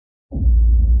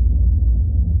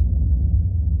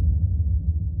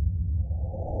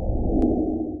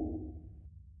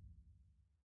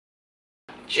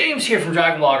James here from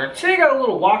Dragon Blogger. Today I got a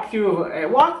little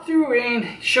walkthrough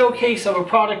and showcase of a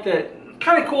product that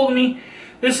kind of cool to me.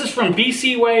 This is from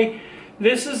Bcway.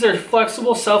 This is their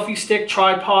flexible selfie stick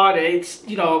tripod. It's,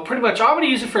 you know, pretty much, I'm going to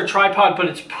use it for a tripod, but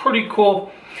it's pretty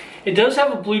cool. It does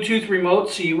have a Bluetooth remote,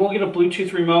 so you will get a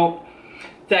Bluetooth remote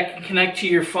that can connect to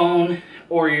your phone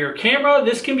or your camera.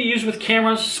 This can be used with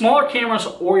cameras, smaller cameras,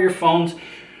 or your phones,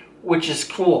 which is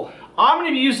cool. I'm going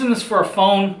to be using this for a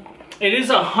phone. It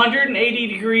is a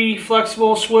 180-degree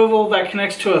flexible swivel that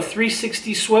connects to a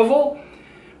 360 swivel,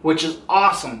 which is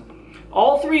awesome.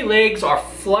 All three legs are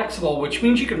flexible, which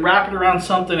means you can wrap it around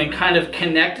something and kind of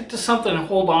connect it to something and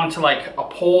hold on to like a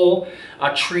pole,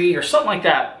 a tree, or something like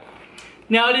that.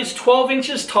 Now it is 12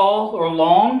 inches tall or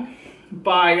long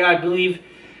by, I believe,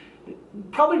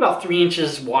 probably about 3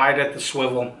 inches wide at the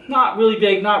swivel. Not really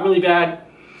big, not really bad.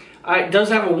 It does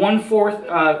have a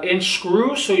 1/4 inch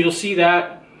screw, so you'll see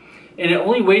that. And it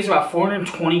only weighs about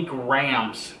 420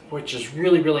 grams, which is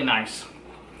really, really nice.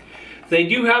 They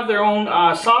do have their own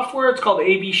software. It's called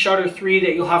AB Shutter 3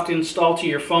 that you'll have to install to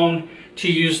your phone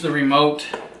to use the remote.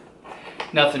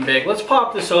 Nothing big. Let's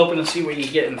pop this open and see what you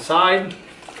get inside.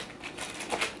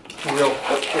 Real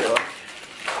quick here.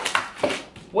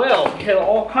 Well, we had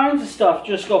all kinds of stuff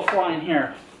just go flying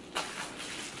here.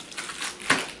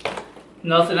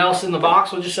 Nothing else in the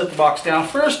box. We'll just set the box down.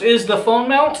 First is the phone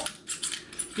mount.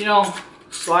 You know,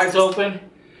 slides open,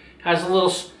 has a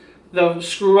little, the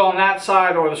screw on that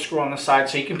side or the screw on the side,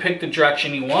 so you can pick the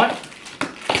direction you want.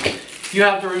 You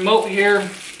have the remote here,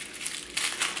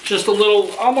 just a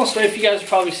little, almost, if you guys have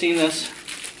probably seen this,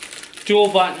 dual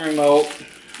button remote.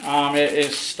 It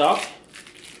is stuck.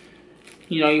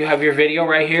 You know, you have your video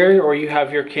right here, or you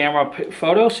have your camera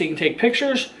photo, so you can take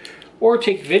pictures or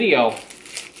take video.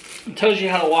 It tells you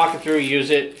how to walk it through,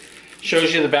 use it.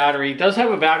 Shows you the battery. It does have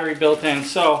a battery built in,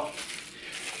 so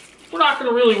we're not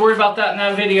going to really worry about that in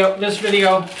that video. This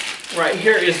video right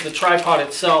here is the tripod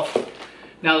itself.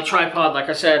 Now the tripod, like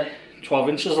I said, 12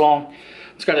 inches long.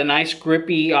 It's got a nice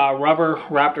grippy rubber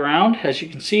wrapped around. As you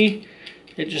can see,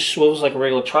 it just swivels like a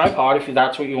regular tripod if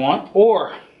that's what you want.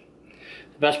 Or,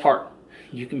 the best part,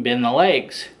 you can bend the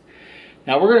legs.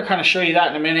 Now we're going to kind of show you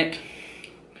that in a minute.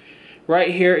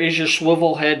 Right here is your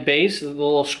swivel head base. The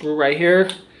little screw right here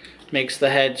makes the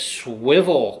head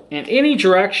swivel in any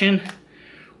direction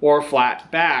or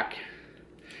flat back.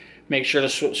 Make sure to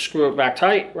screw it back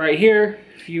tight right here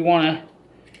if you want to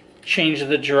change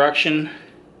the direction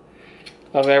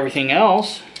of everything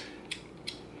else.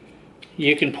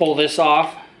 You can pull this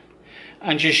off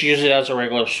and just use it as a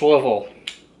regular swivel.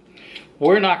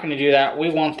 We're not going to do that. We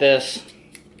want this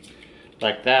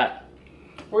like that.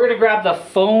 We're going to grab the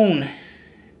phone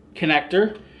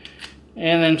connector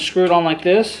and then screw it on like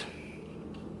this.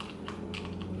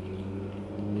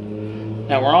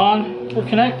 Now we're on, we're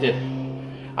connected.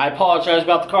 I apologize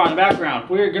about the car in the background.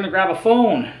 We're going to grab a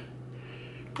phone.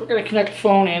 We're going to connect the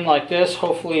phone in like this.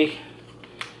 Hopefully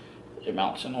it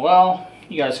mounts in well.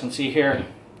 You guys can see here.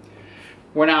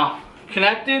 We're now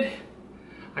connected.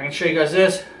 I can show you guys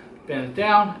this. Bend it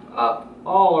down, up,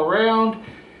 all around.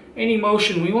 Any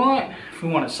motion we want. If we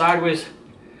want it sideways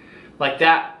like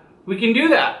that, we can do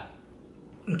that.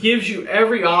 It gives you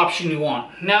every option you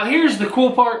want. Now here's the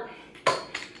cool part.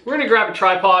 We're going to grab a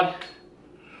tripod.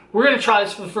 We're going to try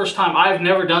this for the first time. I've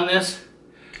never done this,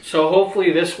 so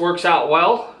hopefully this works out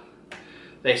well.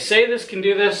 They say this can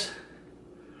do this.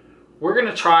 We're going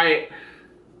to try it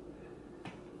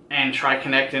and try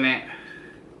connecting it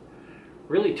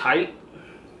really tight.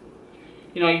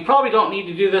 You know, you probably don't need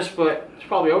to do this, but it's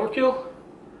probably overkill.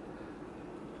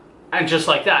 And just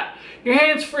like that. Your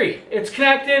hand's free. It's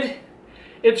connected.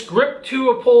 It's gripped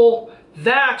to a pole.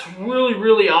 That's really,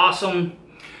 really awesome.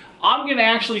 I'm going to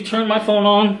actually turn my phone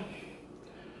on.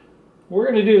 We're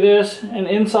going to do this, and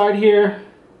inside here,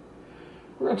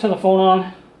 we're going to turn the phone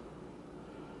on.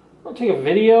 We're going to take a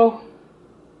video.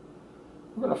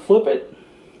 We're going to flip it.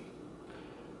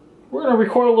 We're going to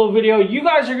record a little video. You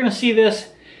guys are going to see this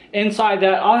inside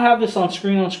that. I'll have this on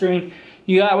screen.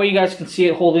 That way you guys can see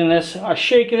it holding this. I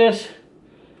shake this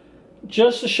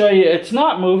just to show you it's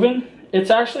not moving.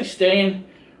 It's actually staying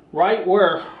right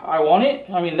where I want it.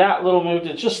 I mean, that little moved,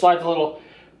 it just slides a little,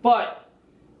 but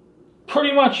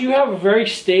pretty much you have a very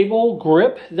stable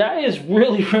grip. That is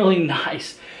really, really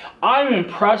nice. I'm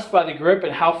impressed by the grip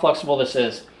and how flexible this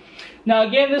is. Now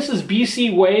again, this is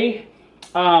Bcway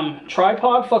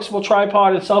tripod, flexible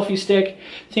tripod and selfie stick.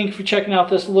 Thank you for checking out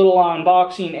this little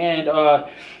unboxing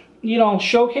and you know,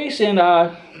 showcase, and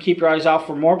keep your eyes out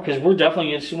for more, because we're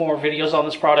definitely going to see more videos on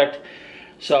this product.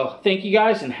 So thank you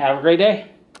guys and have a great day.